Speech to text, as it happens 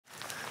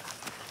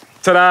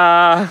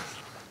Ta-da!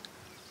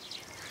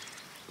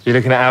 You're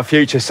looking at our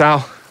future,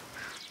 Sal.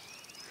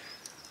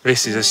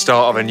 This is the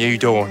start of a new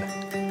dawn.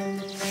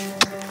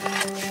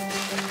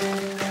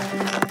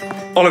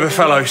 Oliver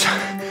Fellows,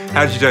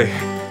 how'd you do?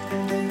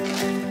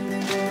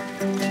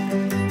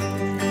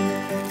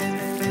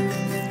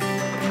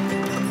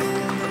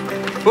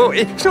 Well,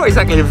 it's not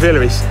exactly a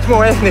villa, it's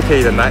more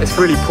ethnic-y than that. It's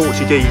really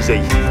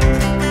Portuguese-y.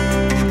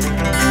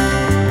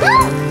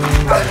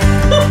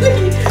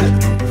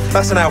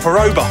 That's an Alfa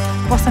Roba.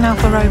 What's an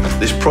Alfa Roba?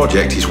 This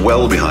project is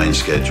well behind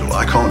schedule.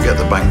 I can't get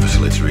the bank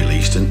facility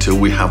released until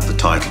we have the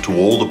title to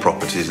all the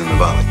properties in the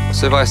valley.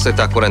 Você vai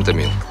aceitar 40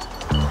 mil.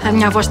 A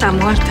minha avó está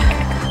morta.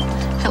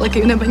 Ela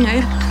caiu na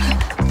banheira.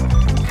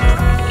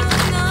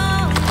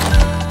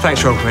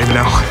 Thanks for helping me,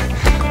 Manel.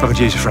 I could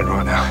use a friend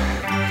right now.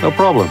 No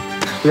problem.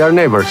 We are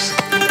neighbors.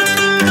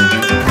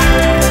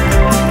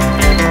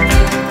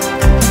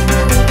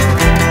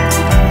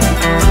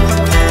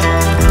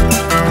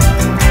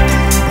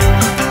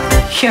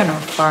 You're no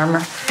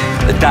farmer.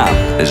 The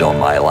dam is on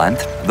my land.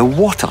 The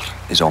water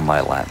is on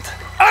my land.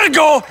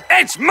 Ergo,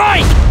 it's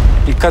mine!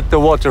 He cut the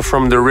water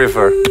from the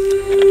river.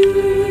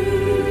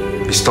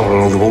 He's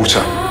stolen all the water.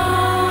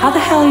 How the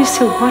hell are you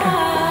still water?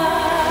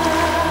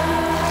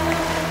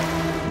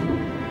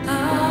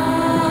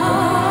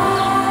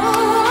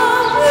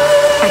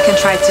 I can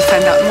try to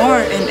find out more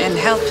and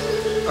help.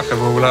 Okay,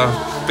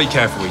 well, be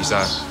careful.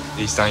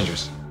 He's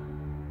dangerous.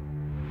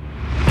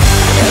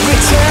 Every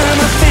time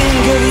I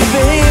think of you,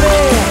 baby.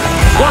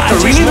 Water,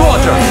 we need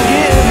water.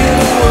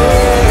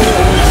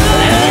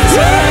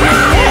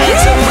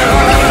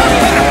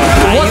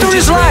 Water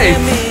is life.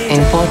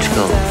 In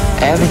Portugal,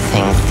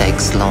 everything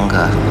takes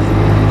longer.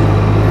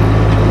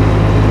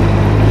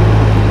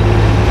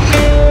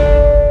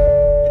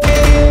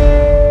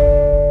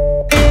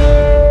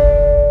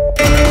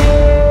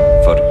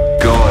 For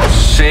God's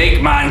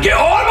sake, man, get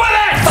on with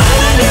it!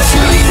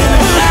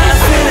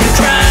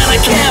 I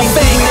can't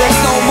think there's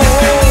no more.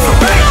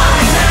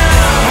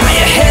 My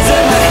head's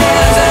in my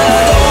hands and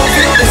I don't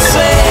feel the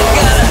same.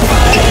 Gotta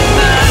find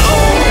my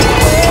own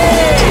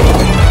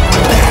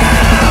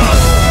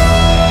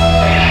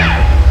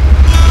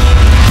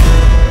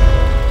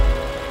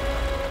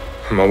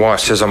way. My wife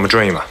says I'm a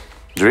dreamer.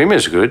 Dream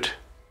is good.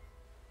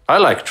 I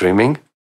like dreaming.